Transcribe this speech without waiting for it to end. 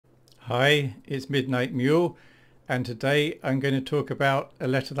Hi, it's Midnight Mule, and today I'm going to talk about a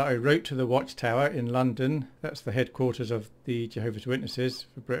letter that I wrote to the Watchtower in London. That's the headquarters of the Jehovah's Witnesses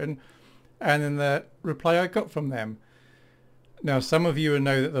for Britain, and then the reply I got from them. Now, some of you will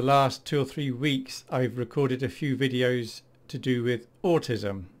know that the last 2 or 3 weeks I've recorded a few videos to do with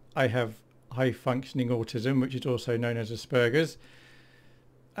autism. I have high functioning autism, which is also known as Asperger's,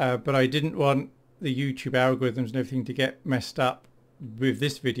 but I didn't want the YouTube algorithms and everything to get messed up with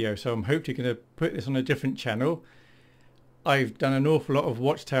this video, so I'm hopefully going to put this on a different channel. I've done an awful lot of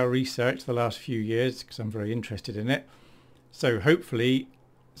Watchtower research the last few years because I'm very interested in it, so hopefully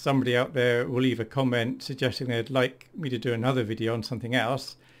somebody out there will leave a comment suggesting they'd like me to do another video on something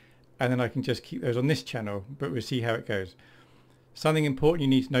else, and then I can just keep those on this channel, but we'll see how it goes. Something important you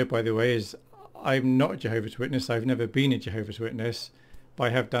need to know, by the way, is I'm not a Jehovah's Witness. I've never been a Jehovah's Witness, but I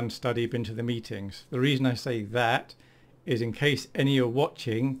have done study, been to the meetings. The reason I say that is in case any are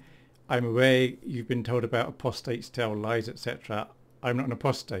watching, I'm aware you've been told about apostates tell lies, etc. I'm not an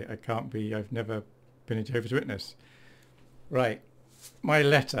apostate. I can't be. I've never been a Jehovah's Witness. Right, my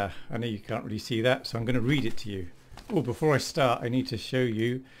letter. I know you can't really see that, so I'm going to read it to you. Oh, before I start, I need to show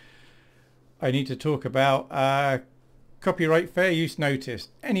you. I need to talk about copyright fair use notice.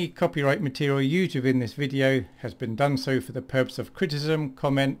 Any copyright material used within this video has been done so for the purpose of criticism,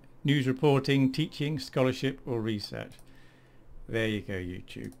 comment, news reporting, teaching, scholarship or research. There you go,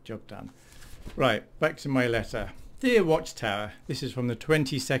 YouTube. Job done. Right, back to my letter. Dear Watchtower, this is from the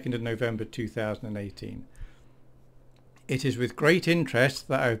 22nd of November 2018. It is with great interest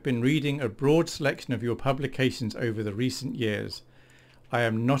that I have been reading a broad selection of your publications over the recent years. I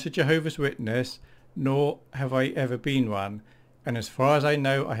am not a Jehovah's Witness, nor have I ever been one, and as far as I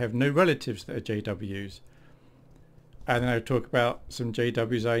know, I have no relatives that are JWs. And then I talk about some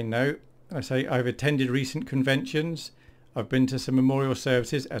JWs I know. I say I've attended recent conventions. I've been to some memorial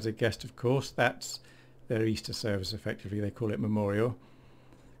services as a guest, of course. That's their Easter service, effectively. They call it memorial.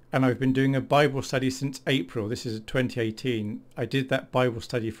 And I've been doing a Bible study since April. This is 2018. I did that Bible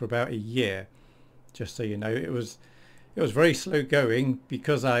study for about a year, just so you know. It was very slow going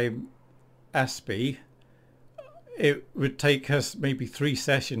because I'm Aspie. It would take us maybe 3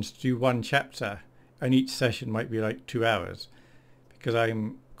 sessions to do one chapter, and each session might be like 2 hours because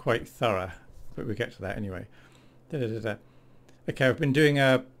I'm quite thorough, but we'll get to that anyway. Okay, I've been doing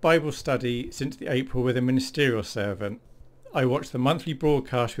a Bible study since the April with a ministerial servant. I watch the monthly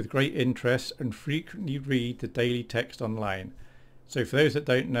broadcast with great interest and frequently read the daily text online. So for those that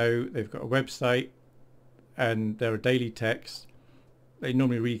don't know, they've got a website and there are daily texts. They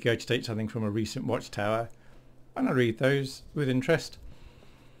normally regurgitate something from a recent Watchtower, and I read those with interest.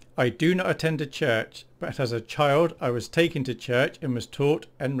 I do not attend a church, but as a child I was taken to church and was taught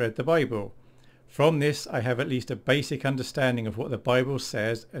and read the Bible. From this I have at least a basic understanding of what the Bible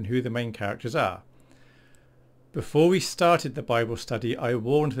says and who the main characters are. Before we started the Bible study, I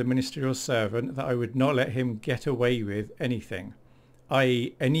warned the ministerial servant that I would not let him get away with anything,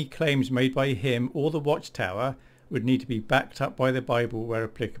 i.e. any claims made by him or the Watchtower would need to be backed up by the Bible where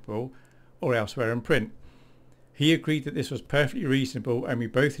applicable or elsewhere in print. He agreed that this was perfectly reasonable, and we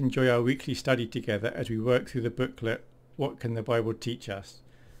both enjoy our weekly study together as we work through the booklet, What Can the Bible Teach Us?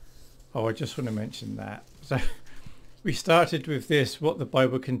 Oh, I just want to mention that. So we started with this, What the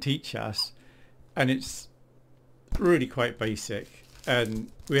Bible Can Teach Us, and it's really quite basic.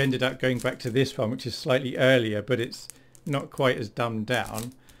 And we ended up going back to this one, which is slightly earlier, but it's not quite as dumbed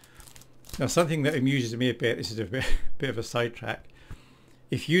down. Now, something that amuses me a bit, this is a bit of a sidetrack.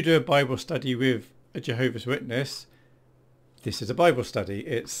 If you do a Bible study with a Jehovah's Witness, this is a Bible study.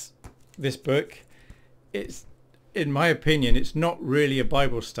 It's this book. It's, in my opinion, it's not really a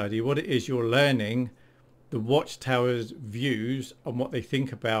Bible study. What it is, you're learning the Watchtower's views on what they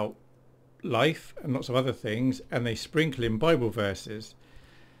think about life and lots of other things, and they sprinkle in Bible verses.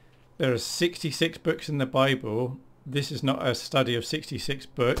 There are 66 books in the Bible. This is not a study of 66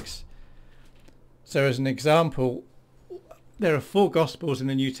 books. So as an example, there are 4 Gospels in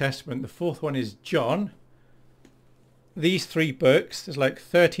the New Testament. The 4th one is John. These 3 books, there's like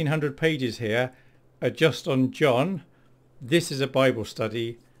 1,300 pages here, are just on John. This is a Bible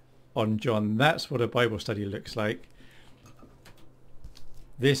study on John. That's what a Bible study looks like.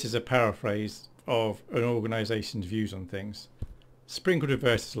 This is a paraphrase of an organisation's views on things, sprinkled with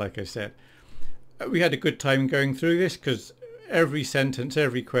verses, like I said. We had a good time going through this because every sentence,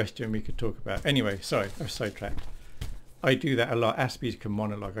 every question we could talk about. Anyway, sorry, I've sidetracked. I do that a lot. Aspies can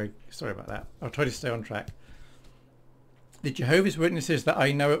monologue. Sorry about that. I'll try to stay on track. The Jehovah's Witnesses that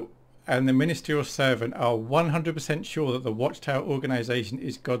I know and the ministerial servant are 100% sure that the Watchtower organisation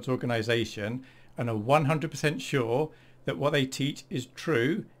is God's organisation, and are 100% sure that what they teach is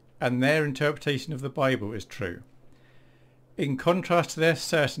true and their interpretation of the Bible is true. In contrast to their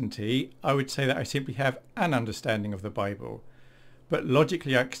certainty, I would say that I simply have an understanding of the Bible, but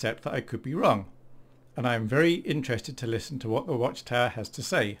logically I accept that I could be wrong, and I am very interested to listen to what the Watchtower has to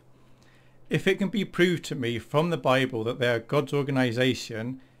say. If it can be proved to me from the Bible that they are God's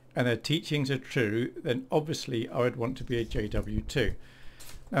organisation and their teachings are true, then obviously I would want to be a JW too.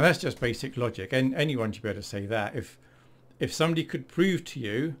 Now that's just basic logic, and anyone should be able to say that. If somebody could prove to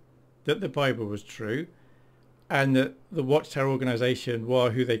you that the Bible was true and that the Watchtower organisation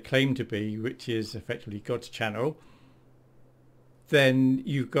were who they claim to be, which is effectively God's channel, then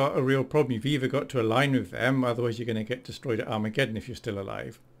you've got a real problem. You've either got to align with them, otherwise you're going to get destroyed at Armageddon if you're still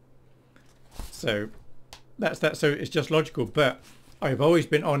alive. So that's that. So it's just logical. But I've always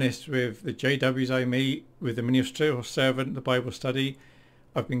been honest with the JWs I meet, with the ministerial servant, the Bible study.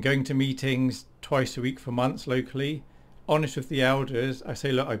 I've been going to meetings twice a week for months locally. Honest with the elders. I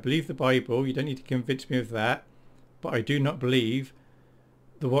say, look, I believe the Bible. You don't need to convince me of that. But I do not believe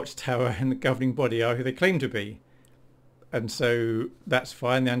the Watchtower and the governing body are who they claim to be. And so that's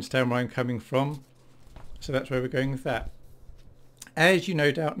fine. They understand where I'm coming from. So that's where we're going with that. As you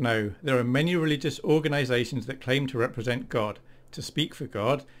no doubt know, there are many religious organisations that claim to represent God, to speak for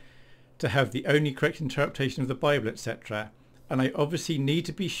God, to have the only correct interpretation of the Bible, etc. And I obviously need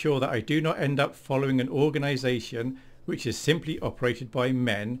to be sure that I do not end up following an organisation which is simply operated by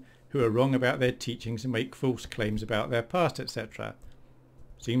men who are wrong about their teachings and make false claims about their past, etc.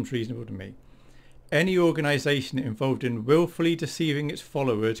 Seems reasonable to me. Any organisation involved in willfully deceiving its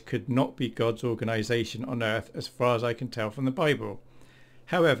followers could not be God's organisation on earth as far as I can tell from the Bible.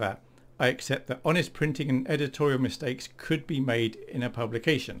 However, I accept that honest printing and editorial mistakes could be made in a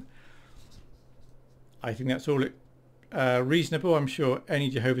publication. I think that's all reasonable. I'm sure any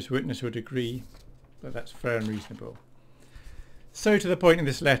Jehovah's Witness would agree that that's fair and reasonable. So to the point in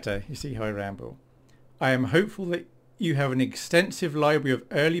this letter, you see how I ramble. I am hopeful that you have an extensive library of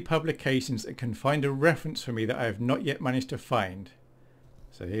early publications that can find a reference for me that I have not yet managed to find.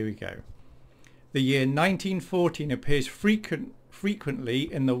 So here we go. The year 1914 appears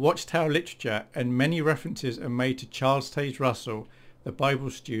frequently in the Watchtower literature, and many references are made to Charles Taze Russell, the Bible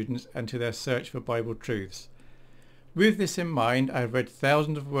students, and to their search for Bible truths. With this in mind, I have read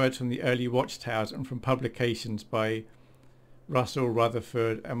thousands of words from the early Watchtowers and from publications by Russell,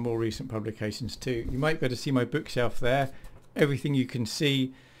 Rutherford, and more recent publications too. You might be able to see my bookshelf there. Everything you can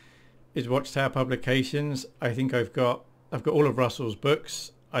see is Watchtower publications. I think I've got all of Russell's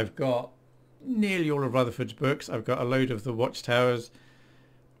books. I've got nearly all of Rutherford's books. I've got a load of the Watchtowers,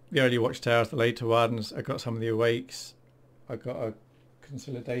 the early Watchtowers, the later ones. I've got some of the Awakes. I've got a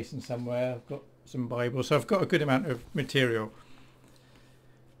consolidation somewhere. I've got some Bibles. So I've got a good amount of material.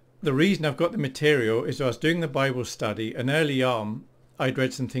 The reason I've got the material is I was doing the Bible study, and early on I'd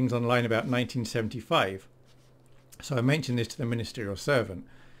read some things online about 1975. So I mentioned this to the ministerial servant,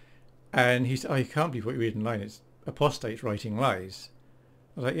 and he said, "Oh, you can't believe what you read online. It's apostates writing lies."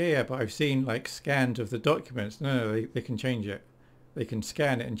 I was like, yeah, but I've seen like scans of the documents. No, they can change it. They can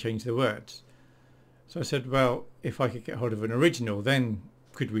scan it and change the words. So I said, well, if I could get hold of an original, then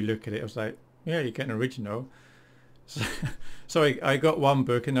could we look at it? I was like, yeah, you get an original. So I got one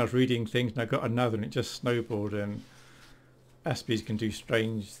book and I was reading things, and I got another, and it just snowballed, and Aspies can do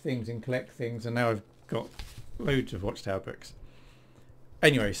strange things and collect things, and now I've got loads of Watchtower books.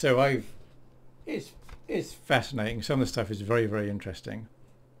 Anyway, so it's fascinating. Some of the stuff is very, very interesting.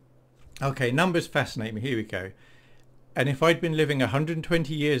 Okay, numbers fascinate me. Here we go. And if I'd been living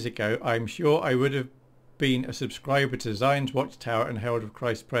 120 years ago, I'm sure I would have been a subscriber to Zion's Watchtower and Herald of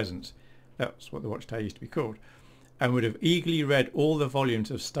Christ's Presence. That's what the Watchtower used to be called. And would have eagerly read all the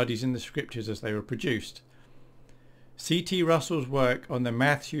volumes of studies in the scriptures as they were produced. C.T. Russell's work on the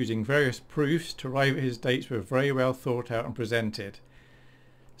maths using various proofs to arrive at his dates were very well thought out and presented.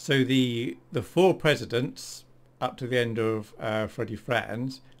 So the four presidents up to the end of Freddie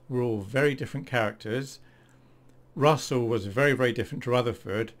Franz were all very different characters. Russell was very, very different to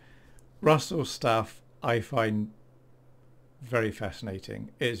Rutherford. Russell's stuff I find very fascinating.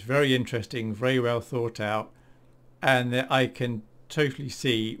 It's very interesting, very well thought out. And I can totally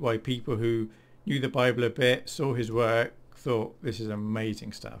see why people who knew the Bible a bit, saw his work, thought this is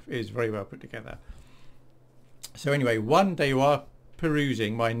amazing stuff. It is very well put together. So anyway, one day while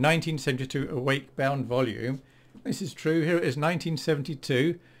perusing my 1972 Awake bound volume, this is true, here it is,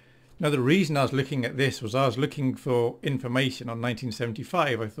 1972. Now the reason I was looking at this was I was looking for information on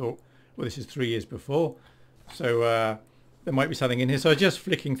 1975. I thought, well, this is 3 years before, so there might be something in here. So I was just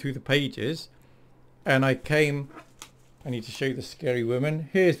flicking through the pages, and I need to show you the scary woman.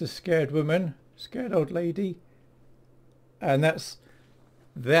 Here's the scared woman, scared old lady. And that's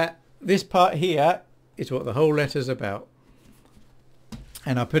This part here is what the whole letter's about.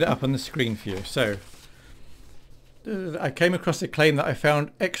 And I'll put it up on the screen for you. So I came across a claim that I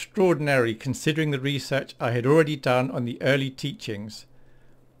found extraordinary considering the research I had already done on the early teachings.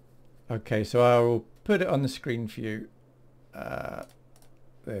 Okay, so I'll put it on the screen for you. There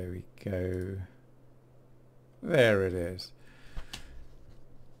we go. There it is.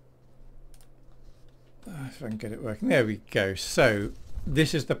 If I can get it working. There we go. So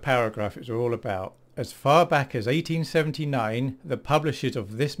this is the paragraph it's all about. As far back as 1879, the publishers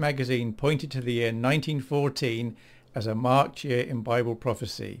of this magazine pointed to the year 1914 as a marked year in Bible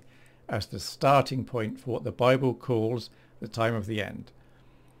prophecy, as the starting point for what the Bible calls the time of the end.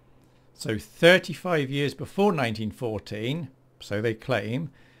 So 35 years before 1914, so they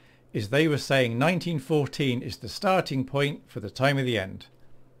claim, is they were saying 1914 is the starting point for the time of the end.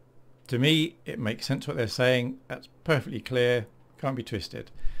 To me, it makes sense what they're saying. That's perfectly clear, can't be twisted.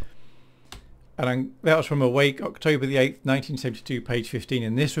 And that was from Awake, October the 8th, 1972, page 15.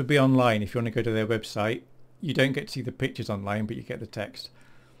 And this would be online if you want to go to their website. You don't get to see the pictures online, but you get the text.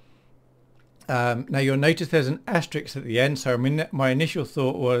 Now you'll notice there's an asterisk at the end. So my initial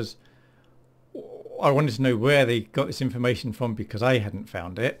thought was, I wanted to know where they got this information from because I hadn't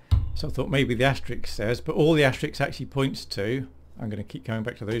found it. So I thought maybe the asterisk says, but all the asterisk actually points to, I'm going to keep coming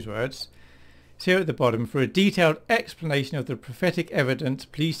back to those words. So here at the bottom, for a detailed explanation of the prophetic evidence,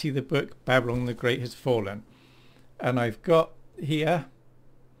 please see the book Babylon the Great Has Fallen. And I've got here,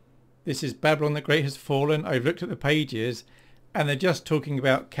 this is Babylon the Great Has Fallen. I've looked at the pages and they're just talking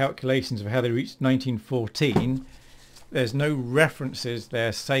about calculations of how they reached 1914. There's no references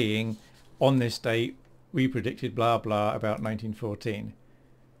there saying on this date we predicted blah blah about 1914,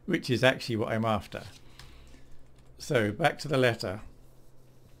 which is actually what I'm after. So back to the letter.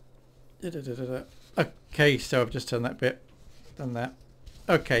 Okay, so I've just done that bit, done that.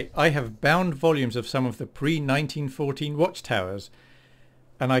 Okay, I have bound volumes of some of the pre-1914 Watchtowers,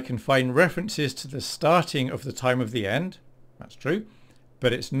 and I can find references to the starting of the time of the end. That's true,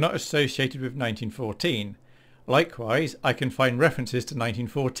 but it's not associated with 1914. Likewise, I can find references to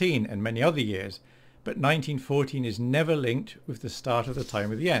 1914 and many other years, but 1914 is never linked with the start of the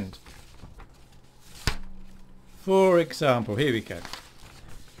time of the end. For example, here we go.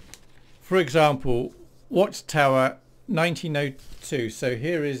 For example, Watchtower 1902. So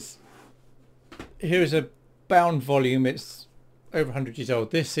here is a bound volume. It's over 100 years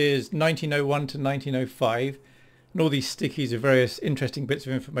old. This is 1901 to 1905. And all these stickies are various interesting bits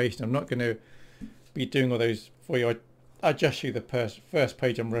of information. I'm not going to be doing all those for you. I'll just show you the first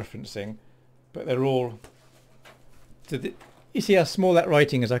page I'm referencing. But they're all... You see how small that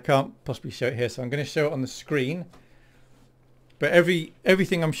writing is? I can't possibly show it here. So I'm going to show it on the screen. But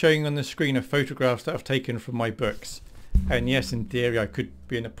everything I'm showing on the screen are photographs that I've taken from my books. And yes, in theory, I could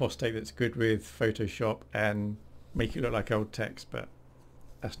be an apostate that's good with Photoshop and make it look like old text, but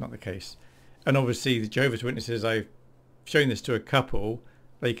that's not the case. And obviously, the Jehovah's Witnesses, I've shown this to a couple.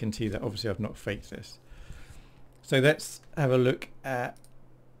 They can see that obviously I've not faked this. So let's have a look at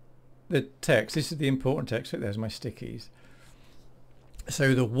the text. This is the important text. There's my stickies.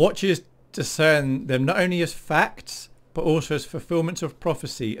 So the Watchers discern them not only as facts, but also as fulfillments of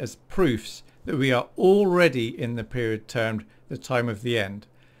prophecy, as proofs that we are already in the period termed the time of the end.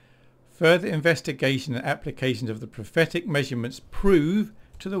 Further investigation and applications of the prophetic measurements prove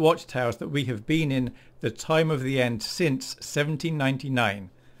to the Watchtowers that we have been in the time of the end since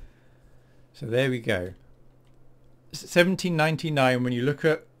 1799. So there we go. 1799, when you look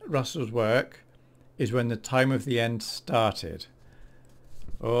at Russell's work, is when the time of the end started.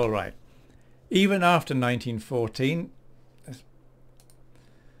 All right. Even after 1914,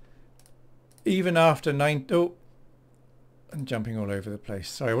 I'm jumping all over the place.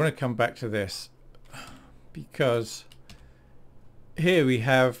 Sorry, I want to come back to this because here we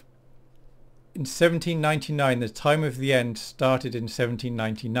have in 1799, the time of the end started in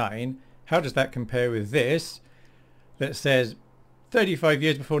 1799. How does that compare with this that says 35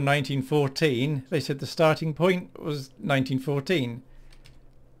 years before 1914, they said the starting point was 1914.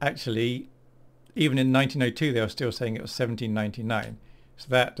 Actually, even in 1902, they were still saying it was 1799. So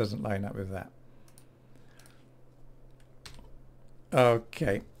that doesn't line up with that.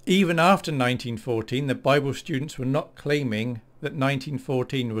 Okay. Even after 1914, the Bible students were not claiming that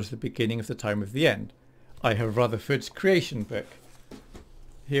 1914 was the beginning of the time of the end. I have Rutherford's creation book.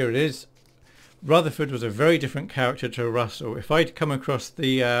 Here it is. Rutherford was a very different character to Russell. If I'd come across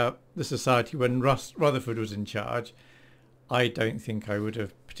the society when Rutherford was in charge, I don't think I would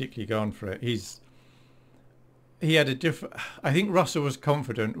have particularly gone for it. He had a different... I think Russell was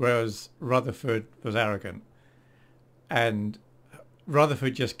confident, whereas Rutherford was arrogant. And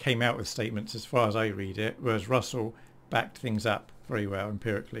Rutherford just came out with statements as far as I read it, whereas Russell backed things up very well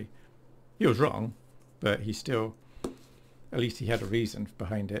empirically. He was wrong, but he still, at least he had a reason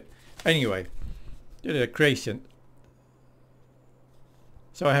behind it. Anyway, creation.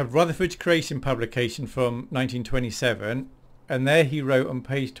 So I have Rutherford's creation publication from 1927, and there he wrote on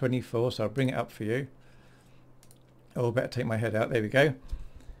page 24, so I'll bring it up for you. Oh, I better take my head out. There we go.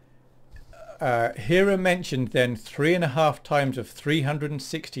 Here are mentioned then 3.5 times of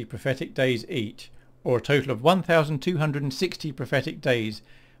 360 prophetic days each, or a total of 1,260 prophetic days,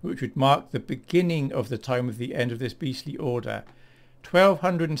 which would mark the beginning of the time of the end of this beastly order.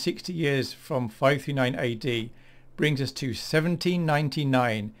 1,260 years from 539 AD brings us to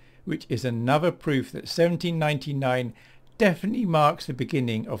 1799, which is another proof that 1799 definitely marks the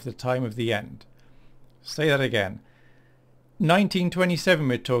beginning of the time of the end. Say that again. 1927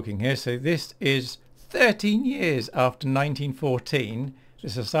 we're talking here, so this is 13 years after 1914. The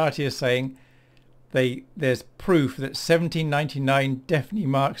Society is saying there's proof that 1799 definitely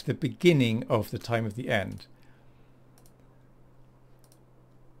marks the beginning of the time of the end.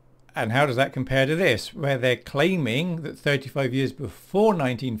 And how does that compare to this, where they're claiming that 35 years before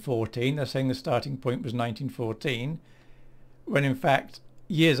 1914, they're saying the starting point was 1914, when in fact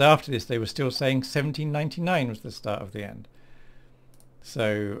years after this they were still saying 1799 was the start of the end.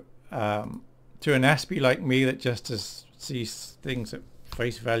 So to an Aspie like me that just sees things at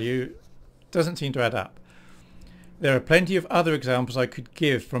face value, doesn't seem to add up. There are plenty of other examples I could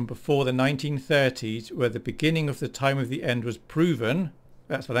give from before the 1930s where the beginning of the time of the end was proven.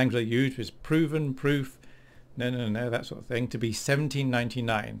 That's the language they used, was proven, proof, no, that sort of thing, to be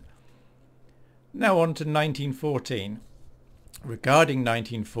 1799. Now on to 1914. Regarding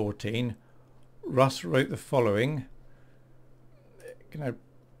 1914, Russ wrote the following.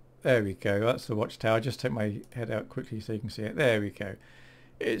 There we go, that's the Watchtower. Just take my head out quickly so you can see it. There we go.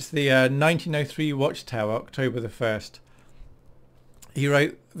 It's the 1903 Watchtower, October the 1st. He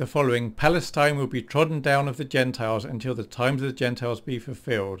wrote the following: Palestine will be trodden down of the Gentiles until the times of the Gentiles be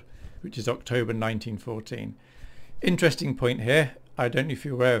fulfilled, which is October 1914. Interesting point here. I don't know if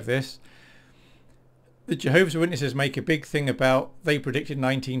you're aware of this. The Jehovah's Witnesses make a big thing about they predicted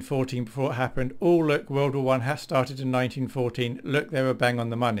 1914 before it happened. Oh, look, World War I has started in 1914. Look, they were bang on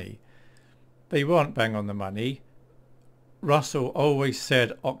the money. They weren't bang on the money. Russell always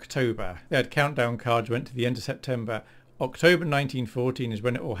said October. They had countdown cards, went to the end of September. October 1914 is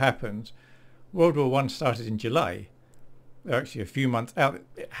when it all happens. World War I started in July. They're actually a few months out.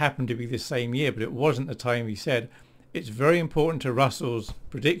 It happened to be the same year, but it wasn't the time he said. It's very important to Russell's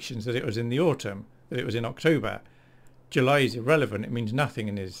predictions that it was in the autumn, that it was in October. July is irrelevant. It means nothing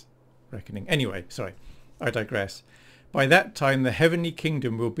in his reckoning. Anyway, sorry, I digress. By that time the heavenly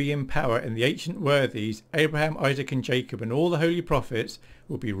kingdom will be in power, and the ancient worthies, Abraham, Isaac and Jacob, and all the holy prophets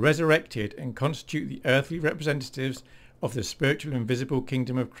will be resurrected and constitute the earthly representatives of the spiritual invisible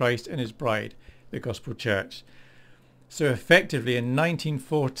kingdom of Christ and his bride, the Gospel Church. So effectively in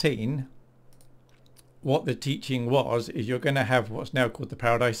 1914, what the teaching was is you're going to have what's now called the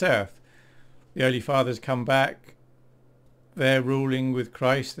Paradise Earth. The early fathers come back, they're ruling with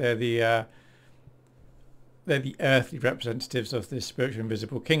Christ, they're the earthly representatives of this spiritual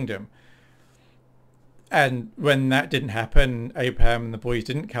invisible kingdom. And when that didn't happen, Abraham and the boys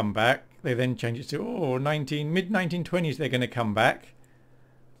didn't come back, they then changed it to mid-1920s they're going to come back,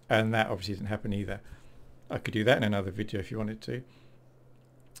 and that obviously didn't happen either. I could do that in another video if you wanted to.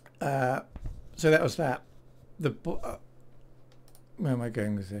 So that was that. Where am I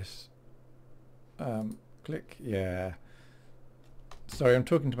going with this? Click, yeah. Sorry, I'm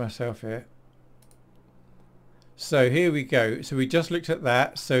talking to myself here. So here we go. So we just looked at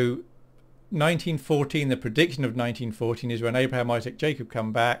that. So 1914, the prediction of 1914 is when Abraham, Isaac, Jacob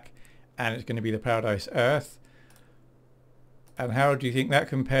come back, and it's going to be the Paradise Earth. And how do you think that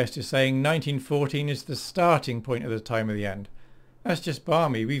compares to saying 1914 is the starting point of the time of the end? That's just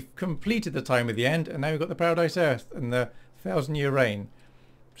balmy. We've completed the time of the end, and now we've got the Paradise Earth and the 1,000-year reign.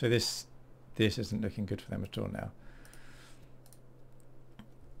 So this isn't looking good for them at all now.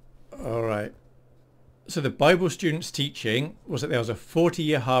 All right. So the Bible students' teaching was that there was a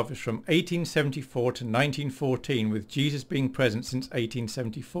 40-year harvest from 1874 to 1914, with Jesus being present since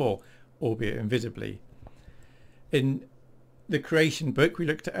 1874, albeit invisibly. In the creation book we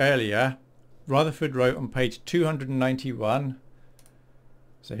looked at earlier, Rutherford wrote on page 291,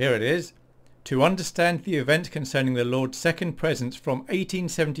 so here it is: to understand the events concerning the Lord's second presence from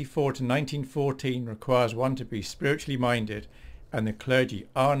 1874 to 1914 requires one to be spiritually minded, and the clergy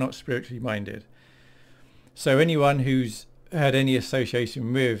are not spiritually minded. So anyone who's had any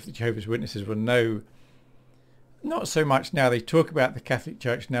association with the Jehovah's Witnesses will know not so much now. They talk about the Catholic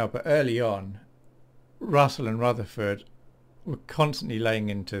Church now, but early on, Russell and Rutherford were constantly laying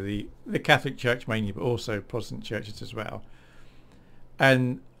into the Catholic Church mainly, but also Protestant churches as well.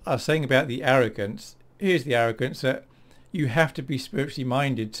 And I was saying about the arrogance. Here's the arrogance that you have to be spiritually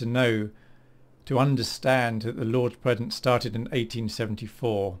minded to know, to understand that the Lord's presence started in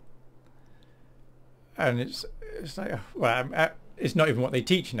 1874. And it's like, well, it's not even what they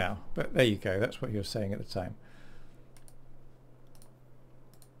teach now, but there you go. That's what he was saying at the time.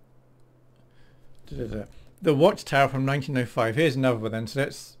 The Watchtower from 1905. Here's another one then. So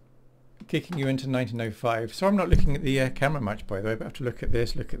that's kicking you into 1905. So I'm not looking at the camera much, by the way, but I have to look at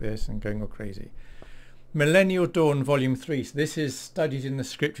this, and going all crazy. Millennial Dawn, Volume 3. So this is Studies in the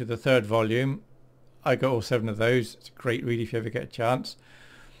Scripture, the third volume. I got all 7 of those. It's a great read if you ever get a chance.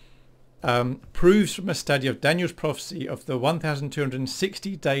 Proves from a study of Daniel's prophecy of the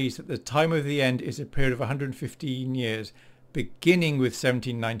 1,260 days that the time of the end is a period of 115 years, beginning with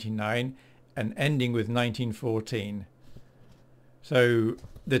 1799 and ending with 1914. So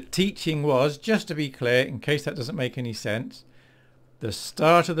the teaching was, just to be clear, in case that doesn't make any sense, the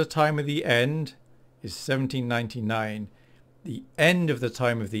start of the time of the end is 1799. The end of the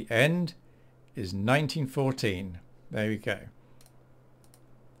time of the end is 1914. There we go.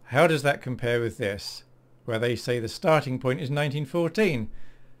 How does that compare with this, where they say the starting point is 1914?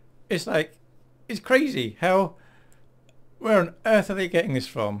 It's like, it's crazy. Where on earth are they getting this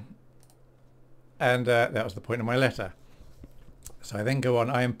from? And that was the point of my letter. So I then go on.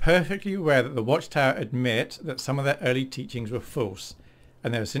 I am perfectly aware that the Watchtower admit that some of their early teachings were false,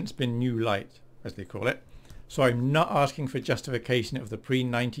 and there has since been new light, as they call it. So I'm not asking for justification of the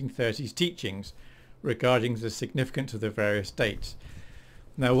pre-1930s teachings regarding the significance of the various dates.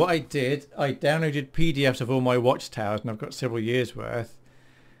 Now what I did, I downloaded PDFs of all my Watchtowers, and I've got several years worth,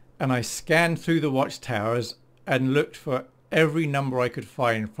 and I scanned through the Watchtowers and looked for every number I could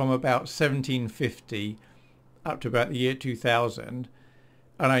find from about 1750 up to about the year 2000,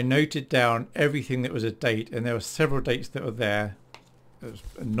 and I noted down everything that was a date, and there were several dates that were there. It was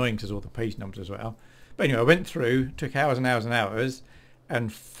annoying because all the page numbers as well. But anyway, I went through, took hours and hours and hours,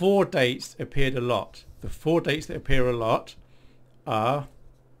 and 4 dates appeared a lot. The 4 dates that appear a lot are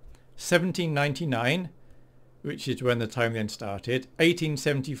 1799, which is when the time of the end started,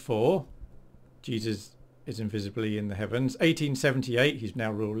 1874, Jesus is invisibly in the heavens, 1878, he's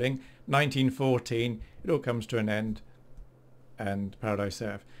now ruling, 1914, it all comes to an end, and Paradise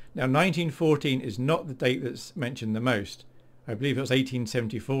Earth. Now 1914 is not the date that's mentioned the most. I believe it was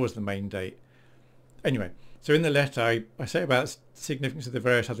 1874 was the main date. Anyway, so in the letter I say about the significance of the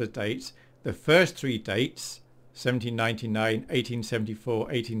various other dates. The first 3 dates, 1799, 1874,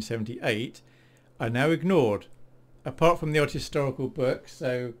 1878, are now ignored, apart from the odd historical books.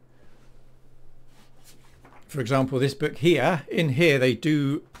 So for example, this book here, in here they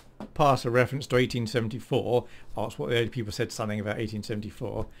do pass a reference to 1874. That's what the early people said, something about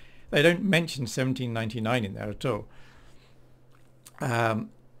 1874. They don't mention 1799 in there at all.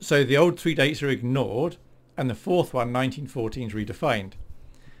 So the old 3 dates are ignored, and the 4th one, 1914, is redefined.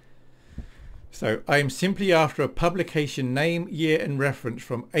 So I am simply after a publication name, year and reference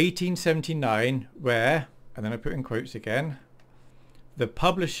from 1879 where, and then I put in quotes again, the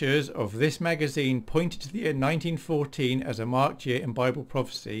publishers of this magazine pointed to the year 1914 as a marked year in Bible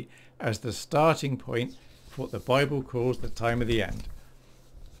prophecy as the starting point for what the Bible calls the time of the end.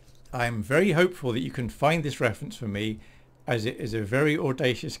 I am very hopeful that you can find this reference for me, as it is a very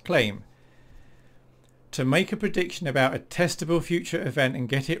audacious claim. To make a prediction about a testable future event and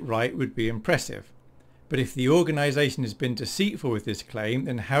get it right would be impressive. But if the organisation has been deceitful with this claim,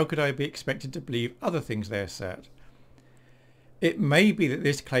 then how could I be expected to believe other things they assert? It may be that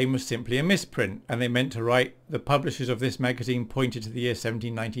this claim was simply a misprint, and they meant to write the publishers of this magazine pointed to the year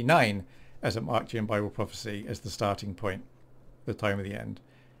 1799 as a marked year in Bible prophecy as the starting point, the time of the end.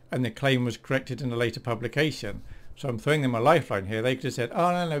 And the claim was corrected in a later publication. So I'm throwing them a lifeline here. They could have said,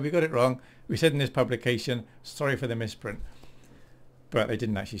 oh no, we got it wrong. We said in this publication, sorry for the misprint. But they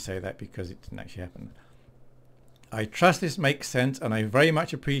didn't actually say that because it didn't actually happen. I trust this makes sense, and I very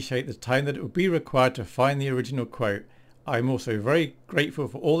much appreciate the time that it would be required to find the original quote. I'm also very grateful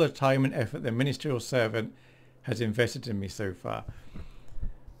for all the time and effort the ministerial servant has invested in me so far.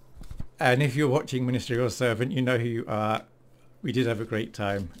 And if you're watching Ministerial Servant, you know who you are. We did have a great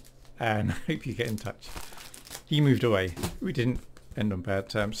time, and I hope you get in touch. He moved away. We didn't end on bad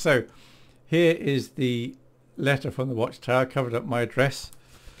terms. So here is the letter from the Watchtower. Covered up my address.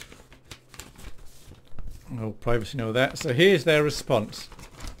 All privacy and all that. So here's their response.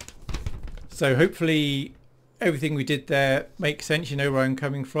 So hopefully everything we did there makes sense. You know where I'm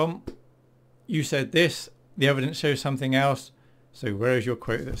coming from. You said this The evidence shows something else. So where is your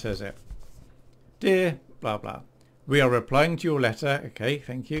quote that says it? Dear blah blah. We are replying to your letter. Okay,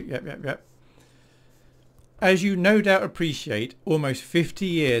 thank you. Yep. As you no doubt appreciate, almost 50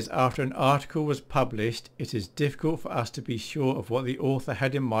 years after an article was published, it is difficult for us to be sure of what the author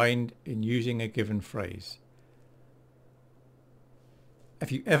had in mind in using a given phrase. Have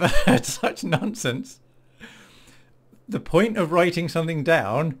you ever heard such nonsense? The point of writing something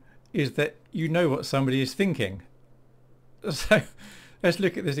down is that you know what somebody is thinking. So let's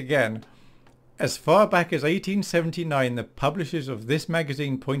look at this again. As far back as 1879, the publishers of this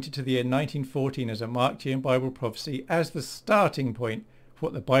magazine pointed to the year 1914 as a Markian Bible prophecy as the starting point for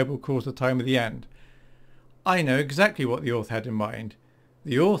what the Bible calls the time of the end. I know exactly what the author had in mind.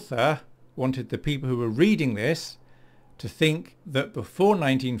 The author wanted the people who were reading this to think that before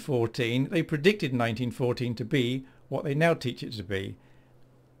 1914, they predicted 1914 to be what they now teach it to be.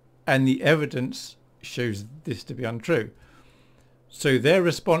 And the evidence shows this to be untrue. So their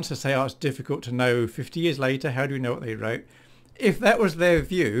response to say, oh, it's difficult to know 50 years later, how do we know what they wrote? If that was their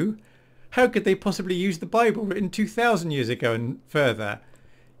view, how could they possibly use the Bible written 2,000 years ago and further?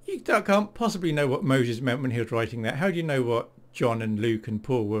 You can't possibly know what Moses meant when he was writing that. How do you know what John and Luke and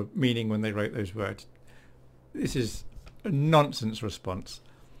Paul were meaning when they wrote those words? This is a nonsense response.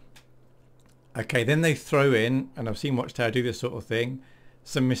 Okay, then they throw in, and I've seen Watchtower do this sort of thing,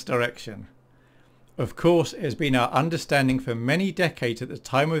 some misdirection. Of course, it has been our understanding for many decades that the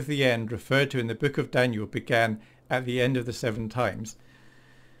time of the end referred to in the book of Daniel began at the end of the 7 times.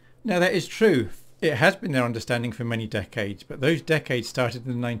 Now that is true. It has been their understanding for many decades, but those decades started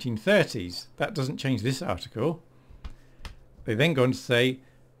in the 1930s. That doesn't change this article. They then go on to say,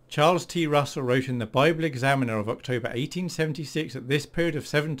 Charles T. Russell wrote in the Bible Examiner of October 1876 that this period of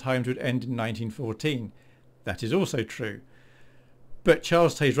 7 times would end in 1914. That is also true. But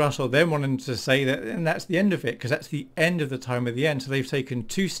Charles Taze Russell then wanted to say that, and that's the end of it, because that's the end of the time of the end. So they've taken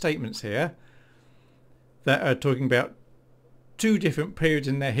 2 statements here that are talking about 2 different periods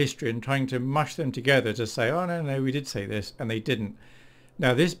in their history and trying to mush them together to say, oh, no, we did say this, and they didn't.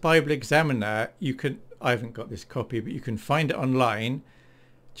 Now, this Bible Examiner, I haven't got this copy, but you can find it online.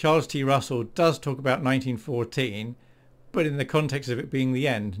 Charles T. Russell does talk about 1914, but in the context of it being the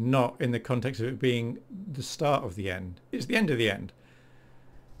end, not in the context of it being the start of the end. It's the end of the end.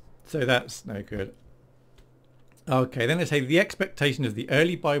 So that's no good. Okay, then they say the expectations of the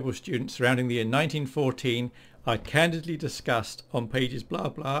early Bible students surrounding the year 1914 are candidly discussed on pages blah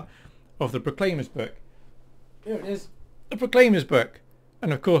blah of the Proclaimer's book. Here it is, the Proclaimer's book.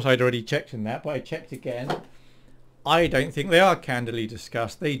 And of course I'd already checked in that, but I checked again. I don't think they are candidly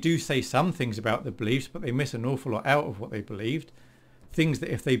discussed. They do say some things about the beliefs, but they miss an awful lot out of what they believed. Things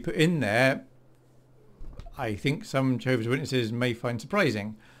that if they put in there, I think some Jehovah's Witnesses may find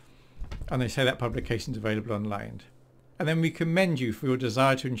surprising. And they say that publication is available online. And then we commend you for your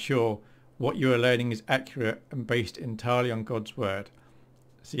desire to ensure what you are learning is accurate and based entirely on God's word.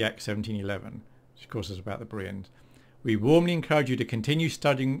 See Acts 17:11, which of course is about the Bereans. We warmly encourage you to continue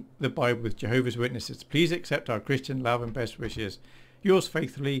studying the Bible with Jehovah's Witnesses. Please accept our Christian love and best wishes. Yours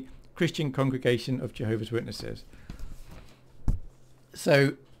faithfully, Christian Congregation of Jehovah's Witnesses.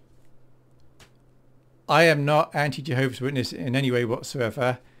 So I am not anti-Jehovah's Witness in any way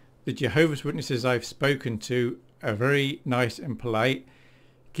whatsoever. The Jehovah's Witnesses I've spoken to are very nice and polite.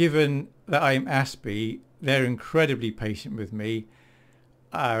 Given that I'm Aspie, they're incredibly patient with me.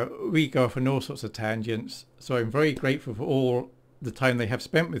 We go off on all sorts of tangents, so I'm very grateful for all the time they have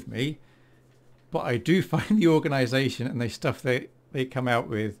spent with me. But I do find the organisation and the stuff they come out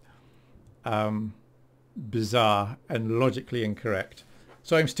with bizarre and logically incorrect.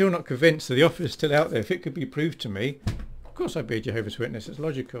 So I'm still not convinced that the offer is still out there. If it could be proved to me, of course I'd be a Jehovah's Witness. It's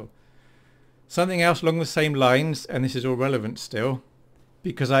logical. Something else along the same lines, and this is all relevant still,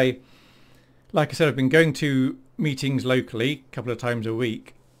 because like I said, I've been going to meetings locally a couple of times a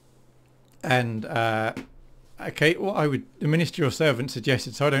week, and okay, the ministerial servant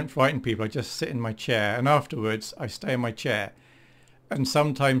suggested, so I don't frighten people, I just sit in my chair, and afterwards I stay in my chair, and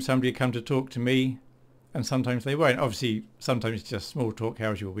sometimes somebody come to talk to me, and sometimes they won't. Obviously, sometimes it's just small talk,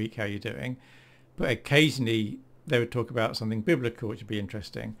 how's your week, how are you doing, but occasionally they would talk about something biblical, which would be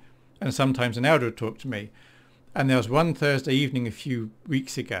interesting, and sometimes an elder would talk to me. And there was one Thursday evening a few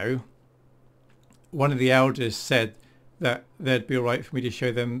weeks ago, one of the elders said that they'd be all right for me to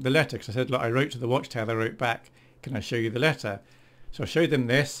show them the letter, because I said, look, I wrote to the Watchtower, they wrote back, can I show you the letter? So I showed them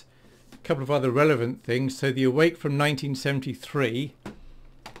this, a couple of other relevant things. So the Awake from 1973,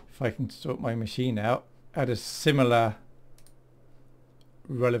 if I can sort my machine out, had a similar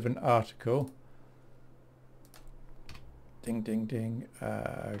relevant article. Ding, ding, ding.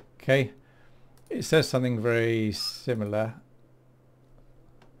 Okay. it says something very similar.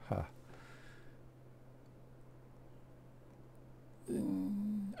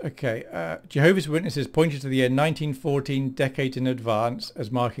 Okay, Jehovah's Witnesses pointed to the year 1914 decades in advance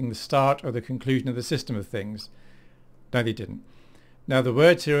as marking the start or the conclusion of the system of things. No, they didn't. Now, the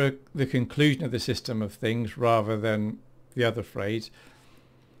words here are the conclusion of the system of things rather than the other phrase.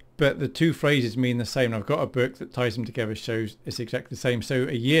 But the two phrases mean the same. I've got a book that ties them together, shows it's exactly the same. So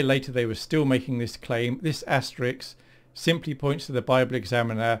a year later, they were still making this claim. This asterisk simply points to the Bible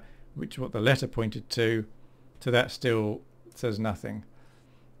Examiner, which is what the letter pointed to. So that still says nothing.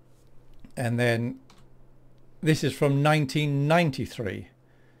 And then this is from 1993.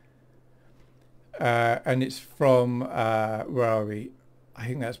 And it's from, where are we? I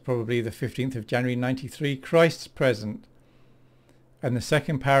think that's probably the 15th of January 93. Christ's present. And the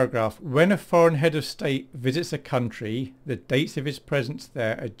second paragraph, when a foreign head of state visits a country, the dates of his presence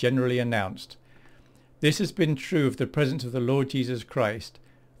there are generally announced. This has been true of the presence of the Lord Jesus Christ.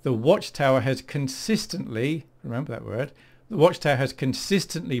 The Watchtower has consistently, remember that word, the Watchtower has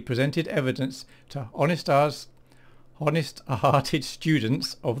consistently presented evidence to honest-hearted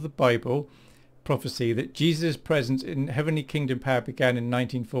students of the Bible prophecy that Jesus' presence in heavenly kingdom power began in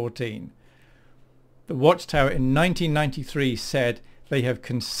 1914. The Watchtower in 1993 said they have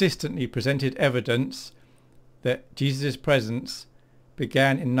consistently presented evidence that Jesus' presence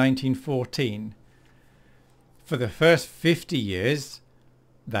began in 1914. For the first 50 years,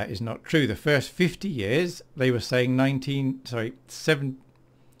 that is not true. The first 50 years, they were saying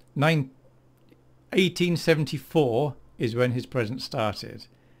 1874 is when his presence started.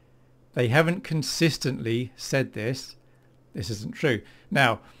 They haven't consistently said this. This isn't true.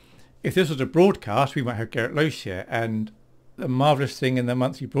 Now, if this was a broadcast, we might have Garrett Loesch here. And the marvellous thing in the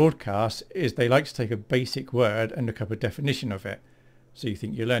monthly broadcast is they like to take a basic word and look up a definition of it. So you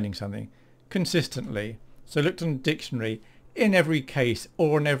think you're learning something. Consistently. So I looked on the dictionary. In every case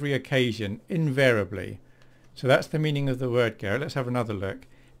or on every occasion, invariably. So that's the meaning of the word, Garrett. Let's have another look.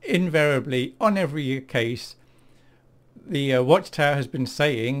 Invariably, on every case, the Watchtower has been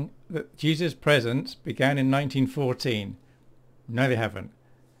saying that Jesus' presence began in 1914. No, they haven't.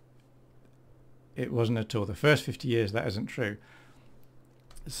 It wasn't at all. The first 50 years, that isn't true.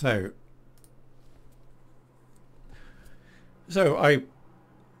 So I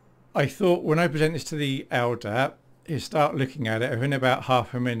thought when I present this to the elder, he'll start looking at it. Within about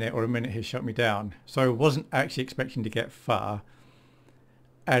half a minute or a minute, he'll shut me down. So I wasn't actually expecting to get far.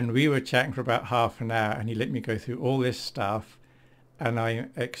 And we were chatting for about half an hour, and he let me go through all this stuff. And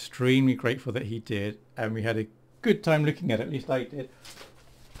I'm extremely grateful that he did. And we had a good time looking at it, at least I did.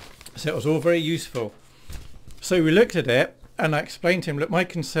 So it was all very useful. So we looked at it, and I explained to him, look, my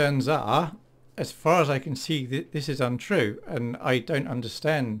concerns are, as far as I can see, this is untrue, and I don't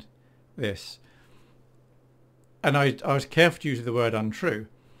understand this. And I was careful to use the word untrue.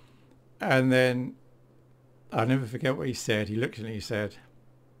 And then I'll never forget what he said. He looked at me and he said,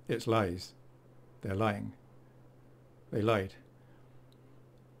 it's lies. They're lying. They lied.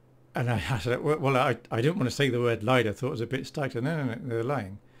 And I said, well, I didn't want to say the word lied. I thought it was a bit stagnant. No, they're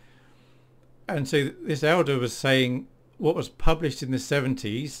lying. And so this elder was saying what was published in the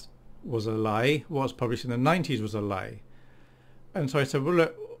 70s was a lie. What was published in the 90s was a lie. And so I said, well,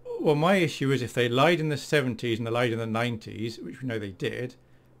 look, my issue is if they lied in the 70s and they lied in the 90s, which we know they did,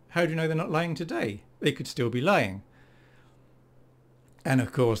 how do you know they're not lying today? They could still be lying. And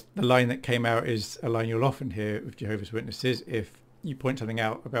of course, the line that came out is a line you'll often hear with Jehovah's Witnesses if you point something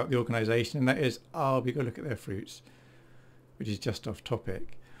out about the organisation, and that is, we go look at their fruits, which is just off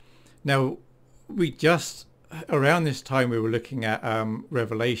topic. Now, we just, around this time, we were looking at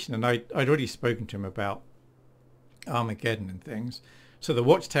Revelation, and I'd already spoken to him about Armageddon and things. So the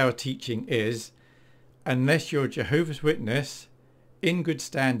Watchtower teaching is, unless you're a Jehovah's Witness, in good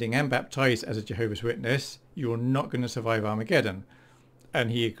standing and baptized as a Jehovah's Witness, you're not going to survive Armageddon. And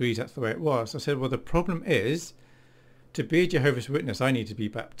he agrees that's the way it was. I said, well, the problem is, to be a Jehovah's Witness, I need to be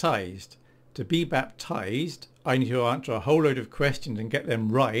baptized. To be baptized, I need to answer a whole load of questions and get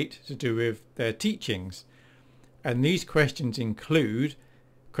them right to do with their teachings. And these questions include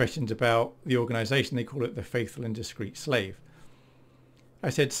questions about the organisation. They call it the faithful and discreet slave. I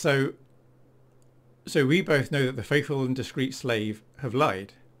said, so we both know that the faithful and discreet slave have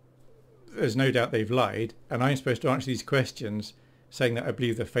lied. There's no doubt they've lied. And I'm supposed to answer these questions saying that I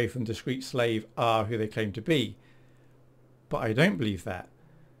believe the faithful and discreet slave are who they claim to be. But I don't believe that,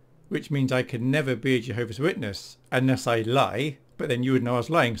 which means I can never be a Jehovah's Witness unless I lie, but then you would know I was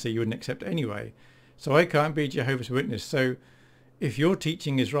lying, so you wouldn't accept it anyway. So I can't be a Jehovah's Witness. So if your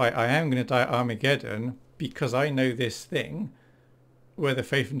teaching is right, I am going to die at Armageddon because I know this thing, where the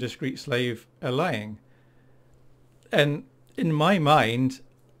faithful and discreet slave are lying. And in my mind,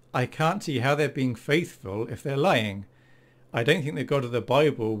 I can't see how they're being faithful if they're lying. I don't think the God of the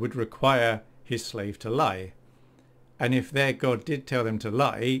Bible would require his slave to lie. And if their God did tell them to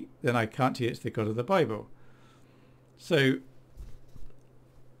lie, then I can't see it's the God of the Bible. So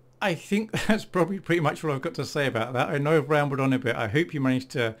I think that's probably pretty much all I've got to say about that. I know I've rambled on a bit. I hope you managed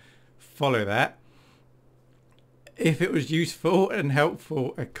to follow that. If it was useful and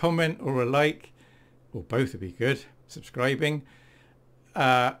helpful, a comment or a like, or both would be good, subscribing.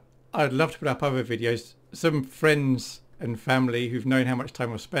 I'd love to put up other videos. Some friends and family who've known how much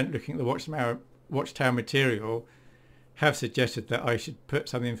time I've spent looking at the Watchtower material have suggested that I should put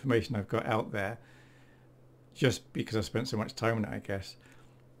some of the information I've got out there, just because I've spent so much time on it, I guess.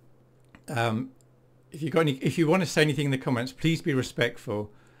 If you want to say anything in the comments, please be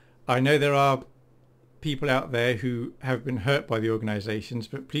respectful. I know there are people out there who have been hurt by the organisations,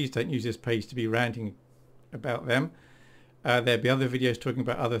 but please don't use this page to be ranting about them. There'll be other videos talking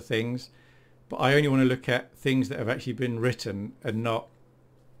about other things, but I only want to look at things that have actually been written and not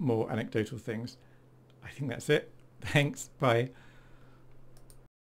more anecdotal things. I think that's it. Thanks. Bye.